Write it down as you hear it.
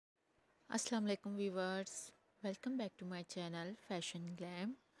Assalamu alaikum viewers, welcome back to my channel Fashion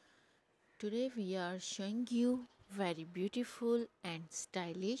Glam. Today we are showing you very beautiful and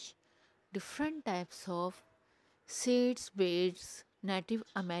stylish different types of shades, beads, Native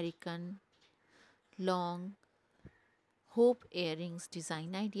American long hoop earrings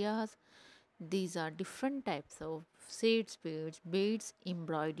design ideas. These are different types of shades, beads,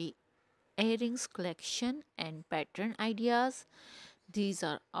 embroidery earrings collection and pattern ideas. These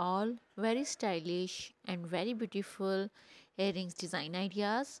are all very stylish and very beautiful earrings design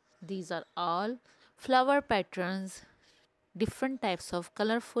ideas. These are all flower patterns, different types of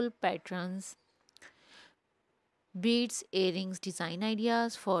colorful patterns, beads, earrings design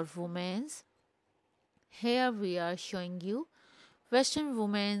ideas for women's. Here we are showing you Western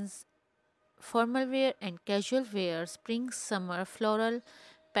women's formal wear and casual wear, spring, summer, floral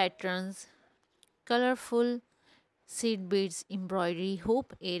patterns, colorful seed beads, embroidery,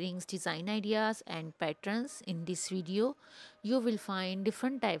 hoop earrings, design ideas and patterns. In this video, you will find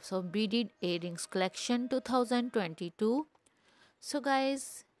different types of beaded earrings collection 2022. So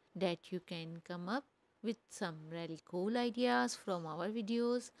guys, that you can come up with some really cool ideas from our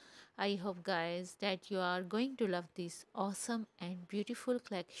videos. I hope guys that you are going to love this awesome and beautiful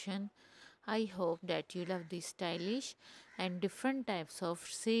collection. I hope that you love this stylish and different types of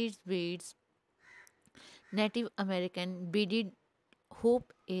seeds, beads, Native American beaded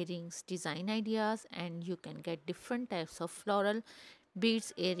hoop earrings design ideas, and you can get different types of floral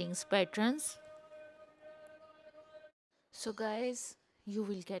beads earrings patterns. So guys, you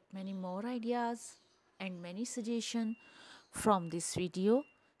will get many more ideas and many suggestions from this video.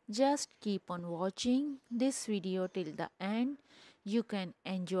 Just keep on watching this video till the end. You can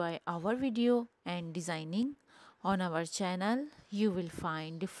enjoy our video and designing. On our channel you will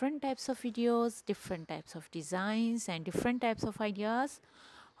find different types of videos, different types of designs and different types of ideas,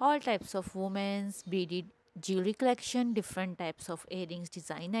 all types of women's beaded jewelry collection, different types of earrings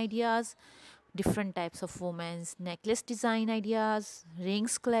design ideas, different types of women's necklace design ideas,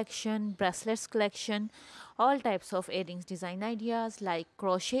 rings collection, bracelets collection, all types of earrings design ideas like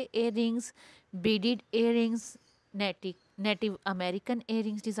crochet earrings, beaded earrings, Native American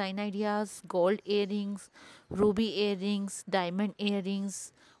earrings design ideas, gold earrings, ruby earrings, diamond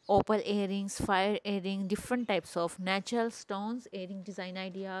earrings, opal earrings, fire earrings, different types of natural stones earring design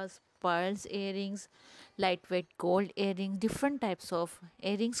ideas, pearls earrings, lightweight gold earrings, different types of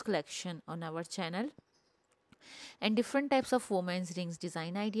earrings collection on our channel, and different types of women's rings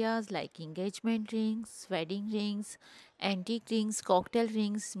design ideas like engagement rings, wedding rings, antique rings, cocktail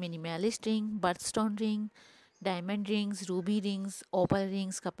rings, minimalist ring, birthstone ring, diamond rings, ruby rings, opal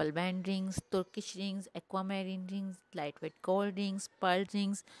rings, couple band rings, Turkish rings, aquamarine rings, lightweight gold rings, pearl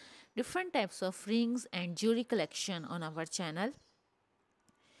rings, different types of rings and jewelry collection on our channel.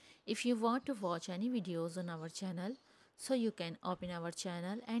 If you want to watch any videos on our channel, so you can open our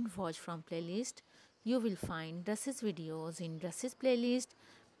channel and watch from playlist. You will find dresses videos in dresses playlist,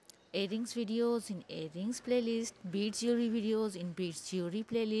 earrings videos in earrings playlist, beads jewelry videos in beads jewelry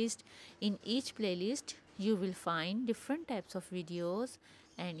playlist. In each playlist you will find different types of videos,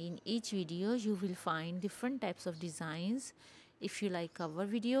 and in each video you will find different types of designs. If you like our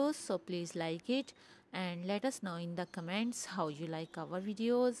videos, so please like it and let us know in the comments how you like our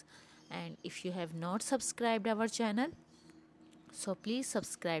videos. And if you have not subscribed our channel, so please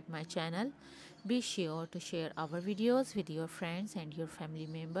subscribe my channel. Be sure to share our videos with your friends and your family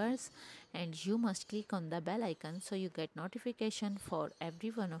members, and you must click on the bell icon so you get notification for every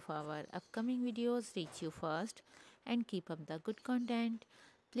one of our upcoming videos reach you first. And keep up the good content.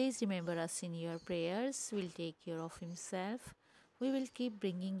 Please remember us in your prayers. We'll take care of himself. We will keep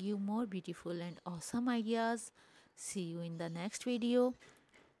bringing you more beautiful and awesome ideas. See you in the next video.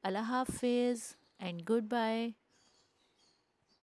 Allah Hafiz and goodbye.